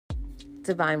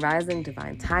Divine Rising,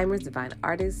 Divine Timers, Divine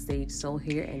Artists, Sage Soul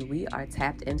here, and we are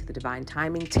tapped into the divine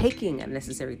timing, taking a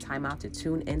necessary time out to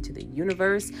tune into the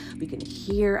universe. We can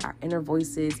hear our inner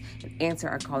voices and answer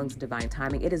our callings of divine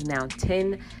timing. It is now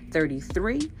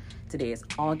 10:33. Today is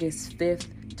August 5th,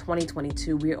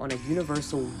 2022. We are on a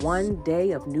universal 1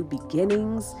 day of new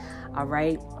beginnings. All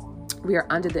right. We are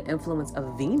under the influence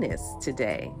of Venus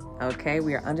today, okay?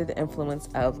 We are under the influence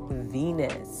of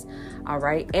Venus, all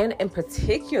right? And in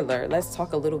particular, let's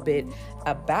talk a little bit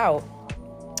about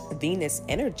Venus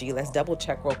energy. Let's double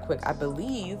check real quick. I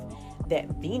believe that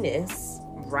Venus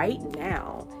right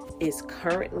now is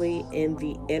currently in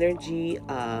the energy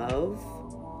of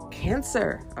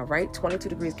Cancer, all right? 22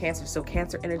 degrees Cancer. So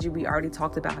Cancer energy, we already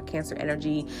talked about how Cancer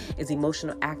energy is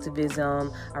emotional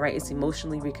activism, all right? It's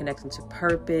emotionally reconnecting to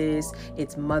purpose.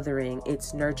 It's mothering,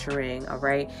 it's nurturing, all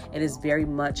right? It is very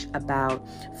much about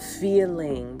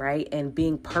feeling, right? And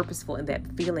being purposeful in that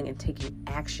feeling and taking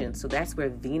action. So that's where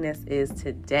Venus is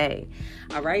today,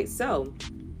 all right? So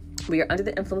we are under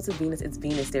the influence of Venus. It's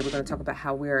Venus Day. We're going to talk about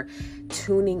how we're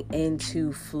tuning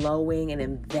into flowing and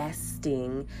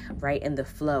investing, right, in the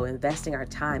flow, investing our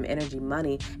time, energy,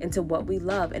 money into what we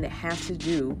love. And it has to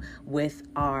do with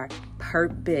our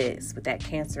purpose, with that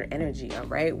Cancer energy, all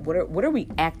right? What are we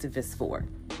activists for?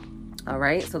 All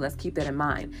right, so let's keep that in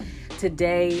mind.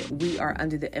 Today, we are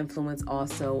under the influence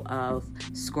also of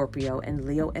Scorpio and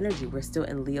Leo energy. We're still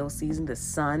in Leo season. The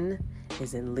sun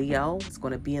is in Leo. It's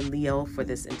going to be in Leo for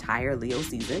this entire Leo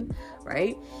season,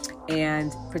 right?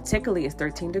 And particularly it's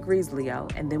 13 degrees Leo.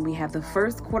 And then we have the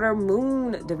first quarter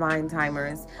moon, divine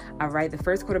timers. All right, the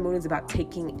first quarter moon is about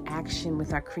taking action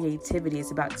with our creativity.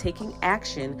 It's about taking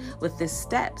action with the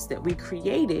steps that we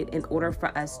created in order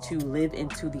for us to live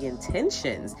into the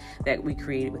intentions that we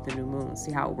created with the new moon.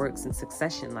 See how it works in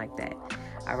succession like that.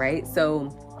 All right, so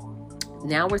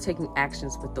now we're taking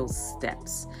actions with those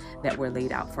steps that were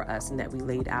laid out for us and that we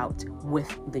laid out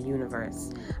with the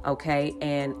universe. Okay.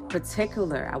 And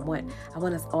particular, I want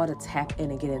us all to tap in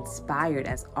and get inspired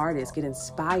as artists, get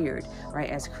inspired,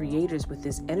 right, as creators with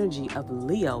this energy of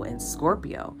Leo and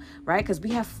Scorpio, right? Because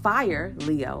we have fire,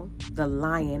 Leo, the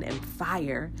lion, and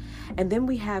fire. And then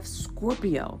we have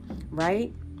Scorpio,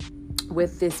 right,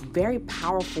 with this very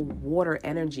powerful water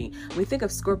energy. We think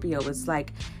of Scorpio as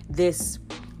like this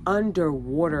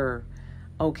underwater,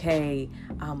 okay,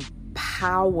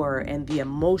 power and the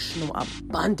emotional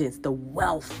abundance, the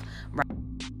wealth, right?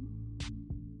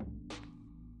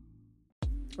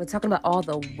 We're talking about all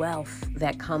the wealth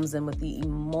that comes in with the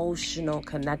emotional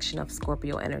connection of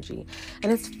Scorpio energy.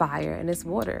 And it's fire and it's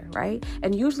water, right?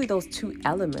 And usually those two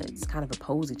elements kind of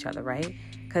oppose each other, right?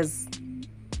 Because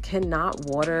cannot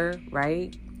water,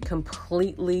 right,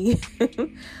 completely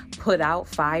put out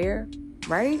fire,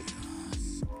 right?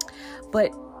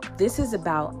 But this is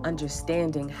about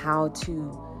understanding how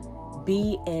to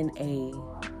be in a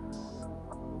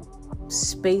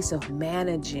space of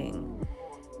managing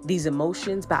these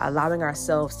emotions by allowing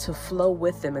ourselves to flow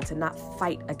with them and to not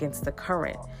fight against the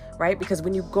current, right? Because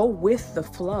when you go with the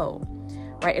flow,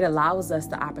 right, it allows us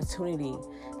the opportunity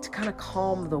to kind of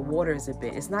calm the waters a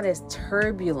bit. It's not as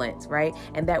turbulent, right?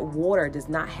 And that water does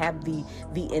not have the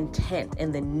intent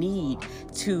and the need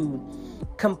to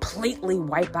completely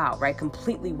wipe out, right?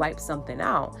 Completely wipe something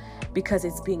out because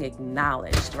it's being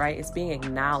acknowledged, right? It's being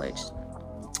acknowledged.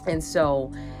 And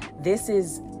so this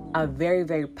is a very,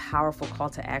 very powerful call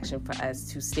to action for us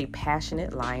to stay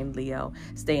passionate, Lion, Leo,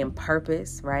 stay in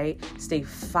purpose, right? Stay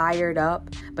fired up,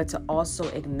 but to also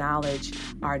acknowledge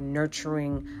our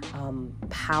nurturing,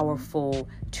 powerful,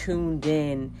 tuned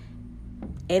in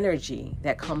energy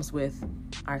that comes with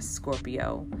our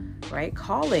Scorpio, right?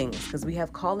 Callings, because we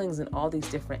have callings in all these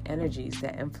different energies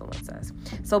that influence us.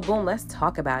 So boom, let's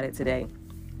talk about it today.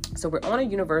 So we're on a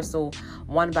universal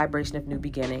one vibration of new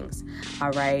beginnings,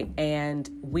 all right? And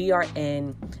we are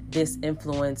in this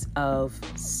influence of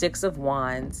 6 of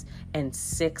Wands and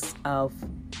 6 of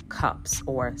Cups,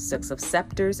 or 6 of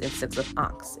Scepters and 6 of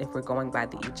Ankhs, if we're going by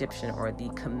the Egyptian or the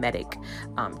Kemetic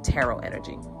tarot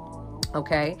energy.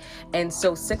 Okay. And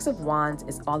so 6 of Wands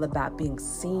is all about being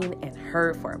seen and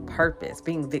heard for a purpose,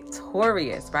 being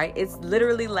victorious, right? It's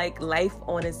literally like life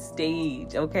on a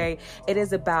stage. Okay. It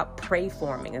is about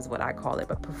prey-forming is what I call it,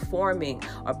 but performing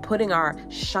or putting our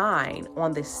shine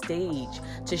on the stage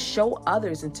to show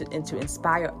others and to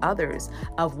inspire others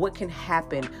of what can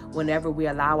happen whenever we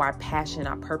allow our passion,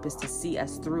 our purpose to see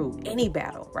us through any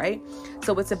battle, right?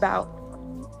 So it's about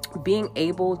being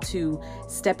able to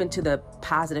step into the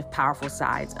positive, powerful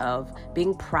sides of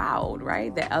being proud,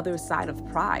 right? The other side of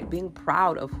pride, being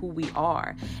proud of who we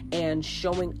are and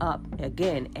showing up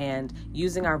again and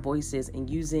using our voices and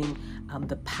using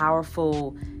the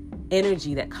powerful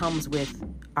energy that comes with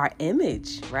our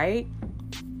image, right?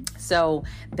 So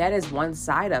that is one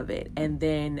side of it. And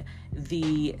then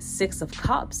the Six of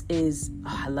Cups is,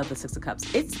 I love the Six of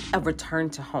Cups. It's a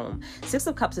return to home. Six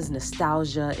of Cups is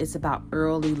nostalgia. It's about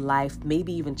early life,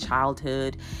 maybe even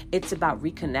childhood. It's about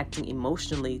reconnecting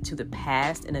emotionally to the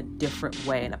past in a different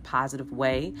way, in a positive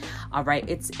way. All right.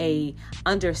 It's a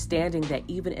understanding that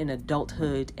even in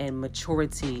adulthood and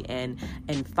maturity and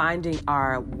finding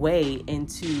our way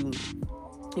into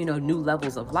new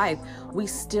levels of life, we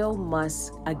still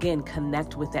must, again,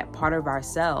 connect with that part of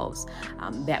ourselves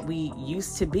that we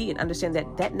used to be and understand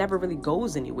that never really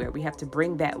goes anywhere. We have to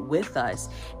bring that with us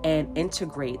and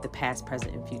integrate the past,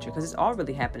 present, and future, because it's all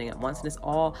really happening at once and it's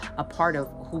all a part of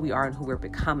who we are and who we're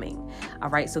becoming. All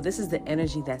right. So this is the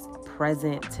energy that's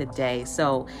present today.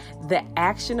 So the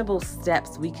actionable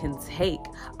steps we can take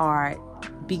are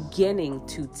beginning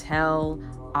to tell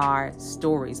our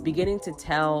stories, beginning to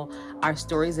tell our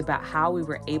stories about how we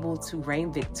were able to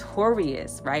reign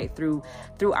victorious, right? Through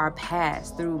our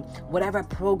past, through whatever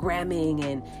programming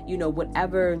and,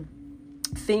 whatever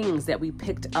things that we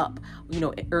picked up,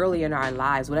 early in our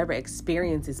lives, whatever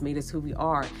experiences made us who we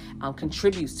are,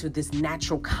 contributes to this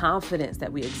natural confidence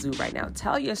that we exude right now.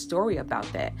 Tell your story about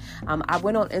that. I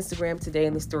went on Instagram today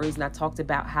in the stories and I talked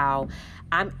about how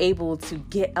I'm able to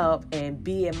get up and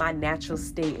be in my natural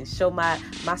state and show my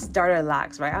starter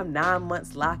locks, right? I'm 9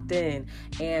 months locked in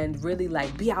and really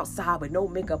be outside with no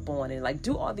makeup on and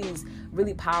do all these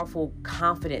really powerful,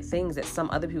 confident things that some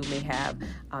other people may have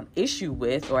issue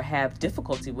with or have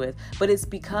difficulty with. But it's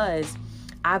because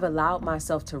I've allowed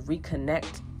myself to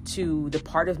reconnect to the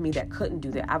part of me that couldn't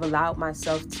do that. I've allowed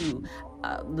myself to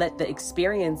let the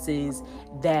experiences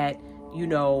that,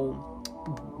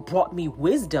 brought me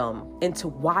wisdom into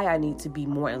why I need to be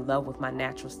more in love with my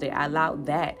natural state. I allowed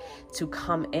that to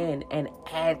come in and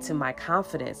add to my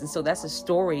confidence. And so that's a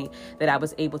story that I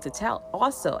was able to tell.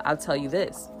 Also, I'll tell you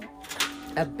this,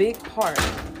 a big part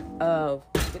of,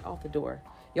 get off the door.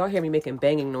 Y'all hear me making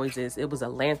banging noises. It was a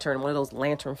lantern, one of those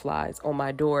lantern flies on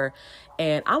my door.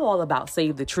 And I'm all about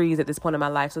save the trees at this point in my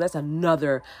life. So that's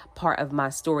another part of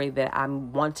my story that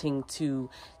I'm wanting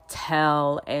to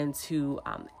tell and to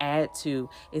add to,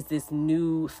 is this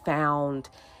newfound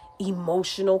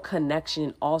emotional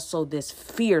connection, also this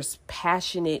fierce,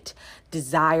 passionate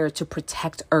desire to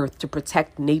protect Earth, to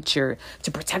protect nature, to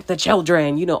protect the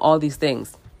children, all these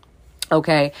things.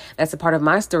 Okay, that's a part of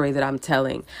my story that I'm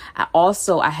telling.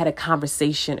 I had a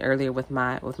conversation earlier with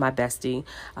my bestie,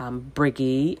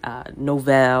 Briggy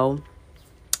Novell,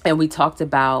 and we talked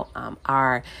about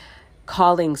our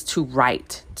callings to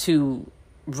write, to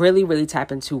really, really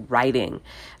tap into writing.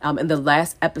 In the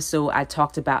last episode, I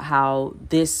talked about how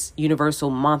this universal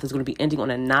month is going to be ending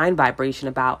on a 9 vibration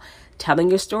about telling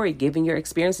your story, giving your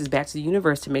experiences back to the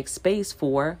universe to make space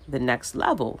for the next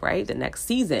level, right? The next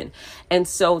season. And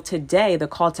so today, the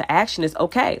call to action is,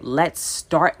 okay, let's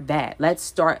start that. Let's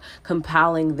start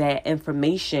compiling that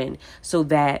information so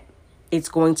that it's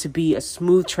going to be a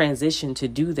smooth transition to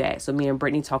do that. So me and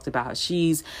Brittany talked about how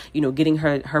she's, getting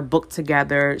her book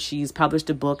together. She's published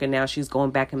a book and now she's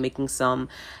going back and making some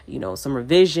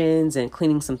revisions and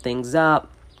cleaning some things up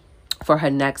for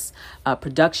her next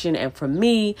production. And for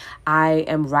me, I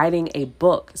am writing a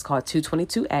book. It's called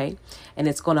 222A, and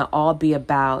it's going to all be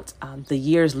about the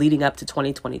years leading up to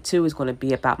 2022. It's going to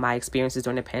be about my experiences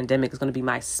during the pandemic. It's going to be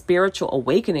my spiritual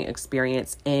awakening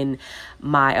experience in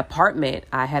my apartment.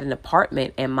 I had an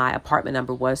apartment and my apartment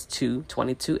number was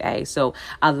 222A. So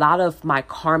a lot of my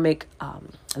karmic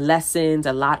lessons,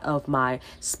 a lot of my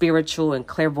spiritual and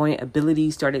clairvoyant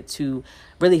abilities started to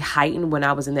really heighten when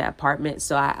I was in that apartment.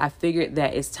 So I figured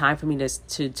that it's time for me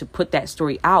to put that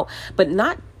story out, but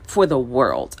not for the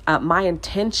world. My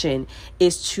intention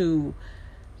is to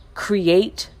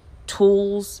create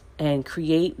tools and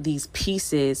create these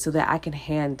pieces so that I can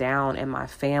hand down in my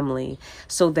family,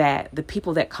 so that the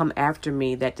people that come after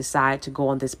me that decide to go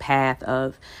on this path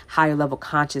of higher level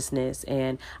consciousness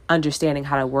and understanding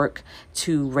how to work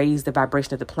to raise the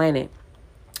vibration of the planet,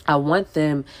 I want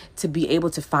them to be able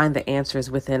to find the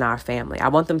answers within our family. I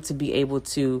want them to be able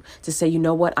to say, you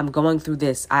know what, I'm going through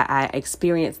this. I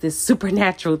experienced this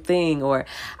supernatural thing, or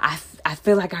I I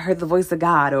feel like I heard the voice of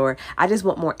God, or I just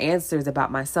want more answers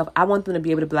about myself. I want them to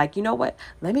be able to be like, you know what?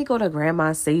 Let me go to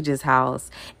Grandma Sage's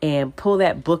house and pull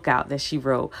that book out that she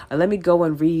wrote, or let me go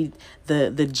and read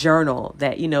the journal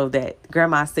that, that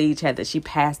Grandma Sage had, that she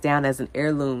passed down as an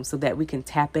heirloom, so that we can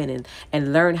tap in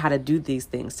and learn how to do these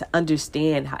things, to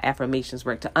understand how affirmations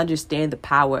work, to understand the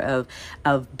power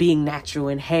of being natural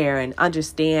in hair, and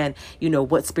understand,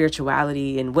 what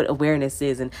spirituality and what awareness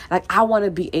is. And like, I want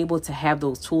to be able to have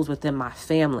those tools within my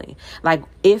family. Like,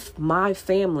 if my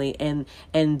family and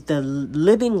the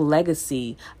living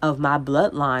legacy of my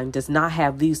bloodline does not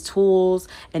have these tools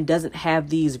and doesn't have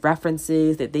these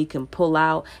references that they can pull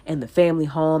out in the family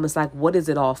home, it's like, what is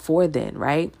it all for then,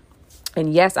 right?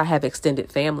 And yes, I have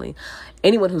extended family.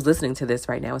 Anyone who's listening to this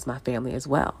right now is my family as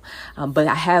well. But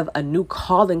I have a new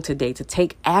calling today to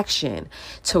take action,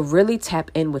 to really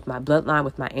tap in with my bloodline,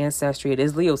 with my ancestry. It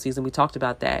is Leo season. We talked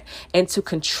about that. And to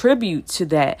contribute to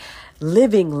that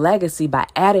living legacy by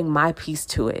adding my piece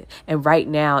to it. And right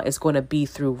now, it's going to be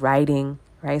through writing,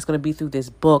 right? It's going to be through this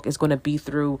book. It's going to be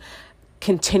through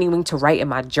continuing to write in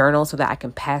my journal so that I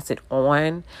can pass it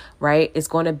on, right? It's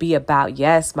going to be about,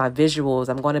 yes, my visuals.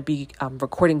 I'm going to be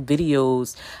recording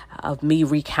videos of me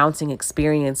recounting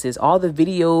experiences. All the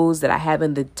videos that I have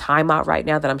in the timeout right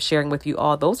now that I'm sharing with you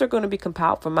all, those are going to be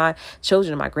compiled for my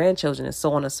children and my grandchildren, and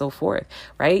so on and so forth,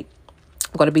 right?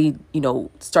 I'm going to be,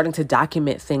 starting to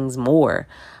document things more,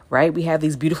 right? We have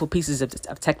these beautiful pieces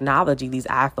of technology, these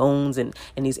iPhones and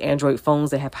these Android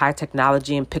phones that have high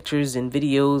technology and pictures and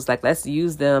videos. Like, let's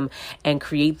use them and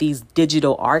create these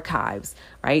digital archives,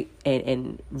 right?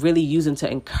 And really use them to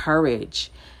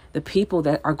encourage the people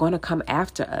that are going to come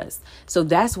after us. So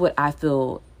that's what I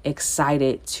feel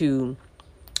excited to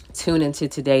tune into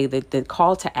today. The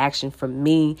call to action for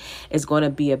me is going to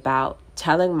be about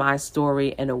telling my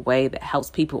story in a way that helps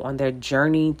people on their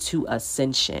journey to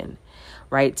ascension,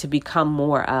 right? To become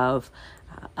more of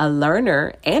a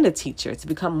learner and a teacher, to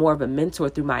become more of a mentor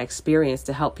through my experience,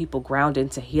 to help people ground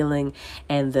into healing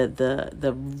and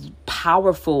the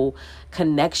powerful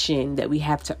connection that we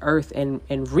have to earth, and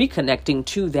reconnecting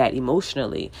to that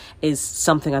emotionally is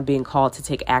something I'm being called to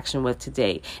take action with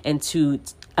today, and to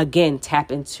again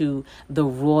tap into the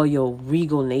royal,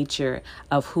 regal nature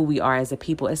of who we are as a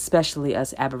people, especially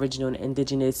us Aboriginal and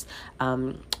Indigenous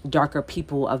darker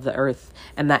people of the earth.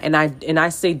 And I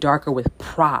say darker with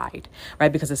pride,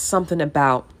 right? Because it's something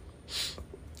about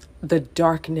the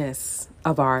darkness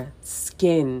of our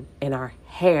skin and our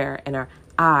hair and our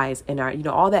eyes and our,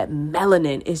 all that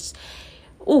melanin is.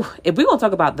 If we're going to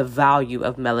talk about the value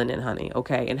of melanin, honey,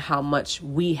 okay, and how much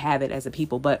we have it as a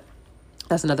people, but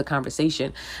that's another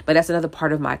conversation. But that's another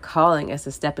part of my calling, as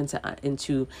to step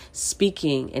into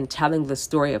speaking and telling the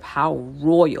story of how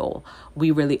royal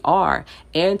we really are,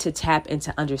 and to tap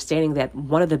into understanding that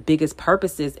one of the biggest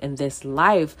purposes in this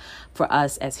life for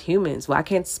us as humans, well, I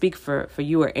can't speak for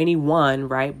you or anyone,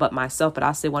 right, but myself, but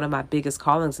I'll say one of my biggest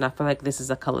callings, and I feel like this is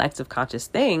a collective conscious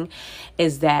thing,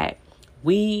 is that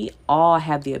we all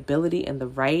have the ability and the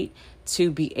right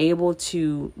to be able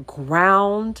to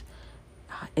ground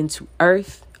into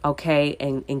earth, okay,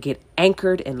 and get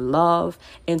anchored in love,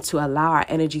 and to allow our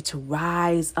energy to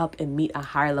rise up and meet a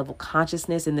higher level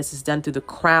consciousness. And this is done through the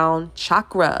crown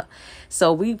chakra.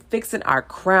 So we fixing our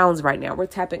crowns right now. We're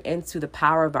tapping into the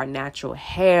power of our natural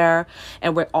hair,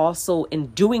 and we're also, in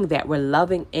doing that, we're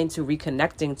loving into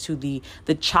reconnecting to the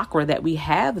chakra that we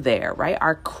have there, right?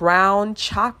 Our crown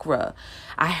chakra.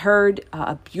 I heard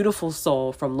a beautiful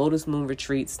soul from Lotus Moon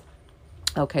Retreats.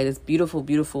 Okay, this beautiful,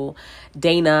 beautiful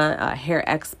Dana, a hair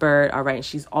expert. All right. And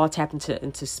she's all tapped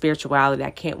into spirituality.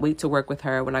 I can't wait to work with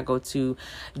her when I go to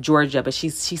Georgia. But she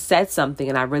said something,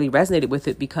 and I really resonated with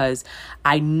it, because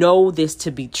I know this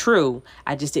to be true.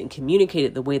 I just didn't communicate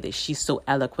it the way that she so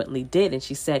eloquently did. And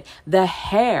she said, the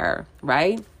hair,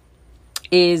 right,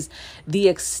 is the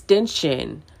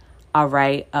extension, all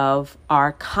right, of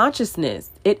our consciousness.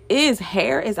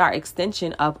 Hair is our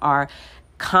extension of our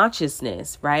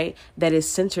consciousness, right? That is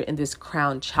centered in this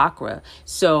crown chakra.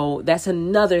 So that's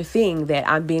another thing that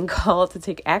I'm being called to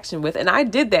take action with. And I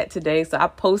did that today. So I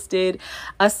posted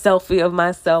a selfie of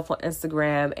myself on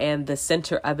Instagram, and the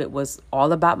center of it was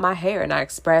all about my hair. And I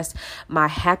expressed my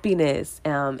happiness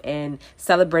and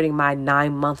celebrating my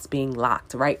 9 months being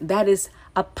locked, right? That is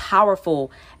a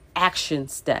powerful action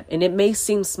step. And it may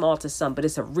seem small to some, but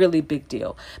it's a really big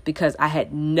deal, because I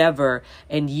had never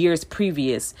in years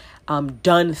previous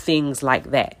done things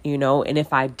like that, and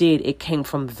if I did, it came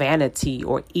from vanity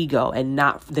or ego, and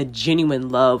not the genuine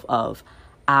love of,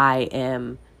 I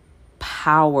am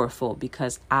powerful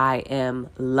because I am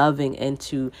loving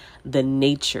into the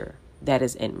nature that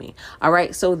is in me. All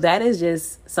right. So that is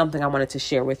just something I wanted to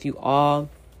share with you all.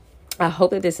 I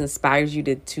hope that this inspires you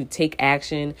to take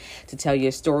action, to tell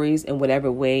your stories in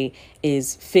whatever way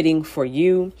is fitting for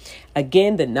you.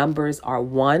 Again, the numbers are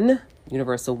 1,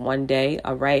 universal 1 day.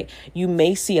 All right. You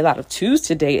may see a lot of 2s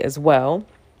today as well,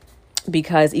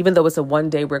 because even though it's a 1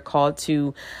 day, we're called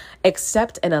to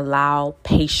accept and allow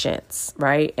patience,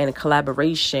 right? And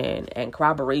collaboration and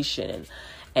corroboration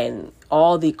and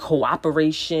all the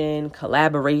cooperation,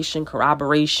 collaboration,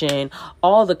 corroboration,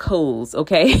 all the codes,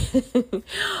 okay?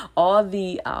 All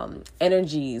the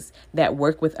energies that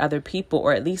work with other people,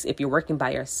 or at least if you're working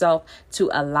by yourself, to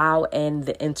allow in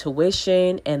the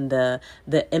intuition and the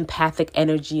empathic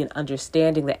energy and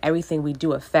understanding that everything we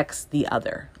do affects the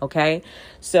other, okay?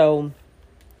 So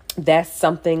that's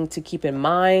something to keep in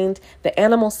mind. The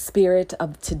animal spirit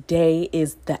of today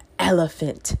is the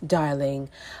elephant, darling.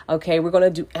 Okay, we're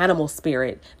going to do animal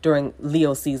spirit during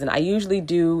Leo season. I usually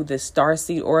do the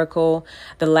Starseed Oracle.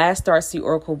 The last Starseed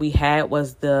Oracle we had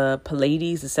was the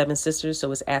Pleiades, the 7 sisters. So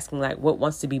it's asking like, what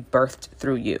wants to be birthed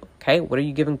through you? Okay, what are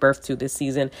you giving birth to this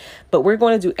season? But we're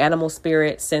going to do animal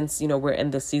spirit since, we're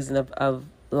in the season of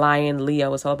Lion,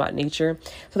 Leo. It's all about nature.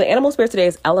 So the animal spirit today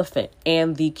is elephant.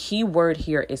 And the key word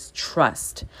here is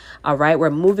trust. All right. We're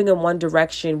moving in one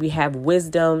direction. We have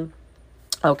wisdom.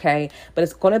 Okay. But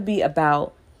it's going to be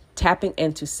about tapping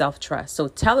into self-trust. So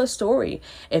tell a story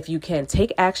if you can.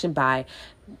 Take action by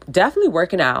definitely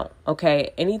working out.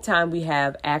 Okay. Anytime we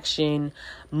have action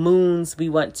moons, we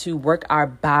want to work our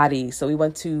body. So we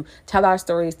want to tell our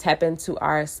stories, tap into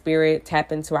our spirit,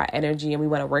 tap into our energy, and we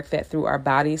want to work that through our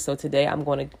body. So today I'm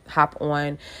going to hop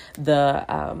on the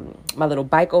my little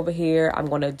bike over here. I'm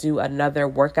going to do another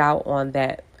workout on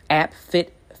that app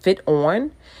Fit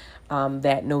On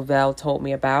that Novell told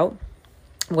me about.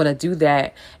 I'm going to do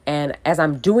that. And as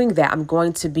I'm doing that, I'm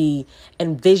going to be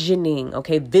envisioning,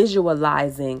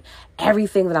 visualizing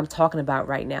everything that I'm talking about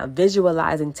right now,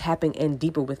 visualizing, tapping in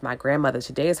deeper with my grandmother.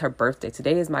 Today is her birthday.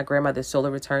 Today is my grandmother's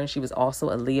solar return. She was also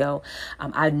a Leo.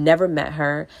 I never met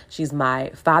her. She's my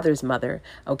father's mother.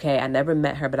 Okay. I never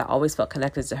met her, but I always felt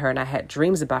connected to her. And I had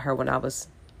dreams about her when I was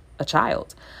a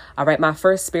child. All right. My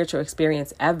first spiritual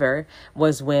experience ever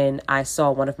was when I saw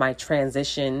one of my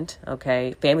transitioned,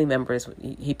 family members.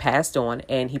 He passed on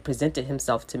and he presented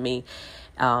himself to me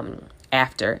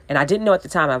after. And I didn't know at the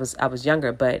time. I was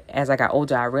younger, but as I got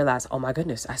older, I realized, oh my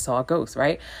goodness, I saw a ghost,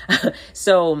 right?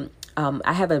 So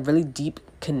I have a really deep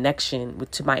connection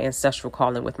to my ancestral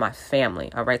calling with my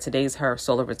family. All right. Today's her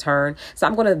solar return. So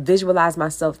I'm going to visualize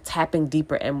myself tapping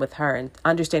deeper in with her and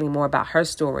understanding more about her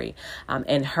story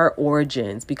and her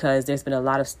origins, because there's been a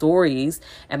lot of stories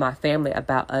in my family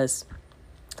about us,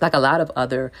 like a lot of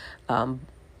other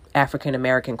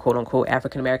African-American, quote unquote,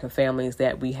 African-American families,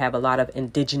 that we have a lot of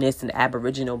indigenous and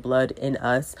aboriginal blood in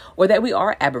us, or that we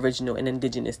are aboriginal and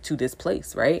indigenous to this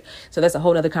place. Right. So that's a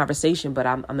whole nother conversation, but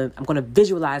I'm going to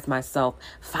visualize myself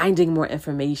finding more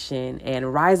information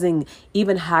and rising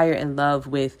even higher in love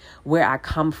with where I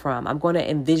come from. I'm going to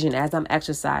envision as I'm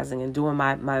exercising and doing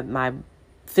my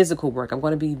physical work. I'm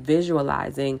going to be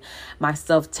visualizing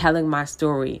myself telling my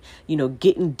story,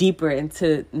 getting deeper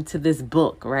into this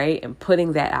book, right? And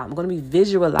putting that out. I'm going to be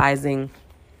visualizing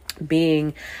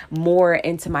being more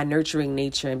into my nurturing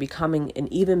nature and becoming an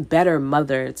even better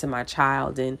mother to my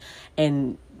child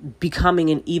and becoming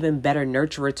an even better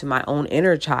nurturer to my own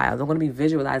inner child. I'm going to be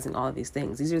visualizing all of these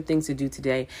things. These are things to do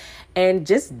today, and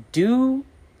just do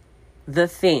the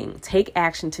thing. Take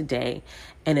action today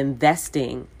and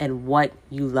investing in what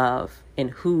you love and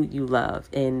who you love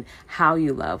and how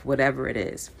you love, whatever it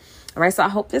is. All right. So I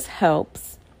hope this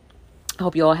helps. I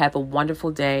hope you all have a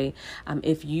wonderful day.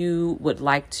 If you would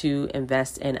like to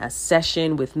invest in a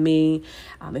session with me,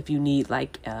 if you need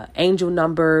angel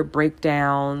number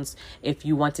breakdowns, if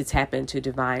you want to tap into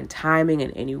divine timing in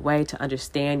any way to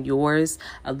understand yours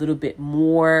a little bit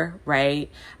more, right?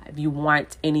 If you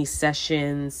want any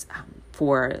sessions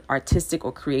for artistic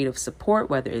or creative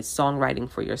support, whether it's songwriting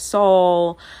for your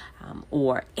soul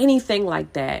or anything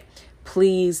like that,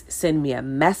 please send me a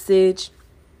message.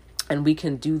 And we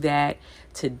can do that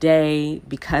today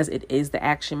because it is the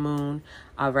action moon.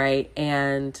 All right.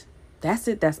 And that's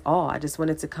it. That's all. I just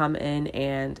wanted to come in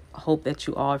and hope that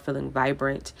you all are feeling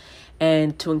vibrant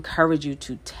and to encourage you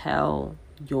to tell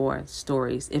your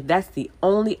stories. If that's the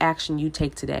only action you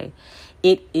take today,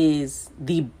 it is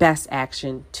the best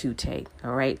action to take.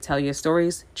 All right. Tell your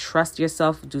stories, trust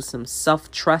yourself, do some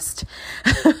self-trust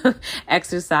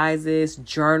exercises,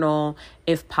 journal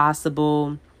if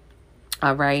possible.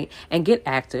 All right. And get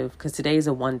active, because today is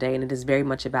a 1 day and it is very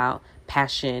much about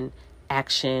passion,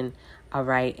 action, All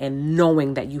right. And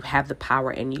knowing that you have the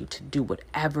power in you to do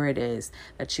whatever it is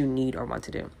that you need or want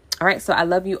to do. All right. So I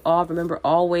love you all. Remember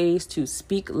always to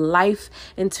speak life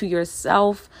into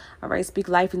yourself. All right. Speak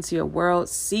life into your world.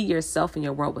 See yourself in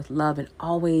your world with love, and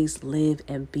always live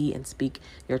and be and speak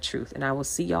your truth. And I will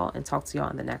see y'all and talk to y'all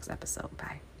in the next episode.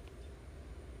 Bye.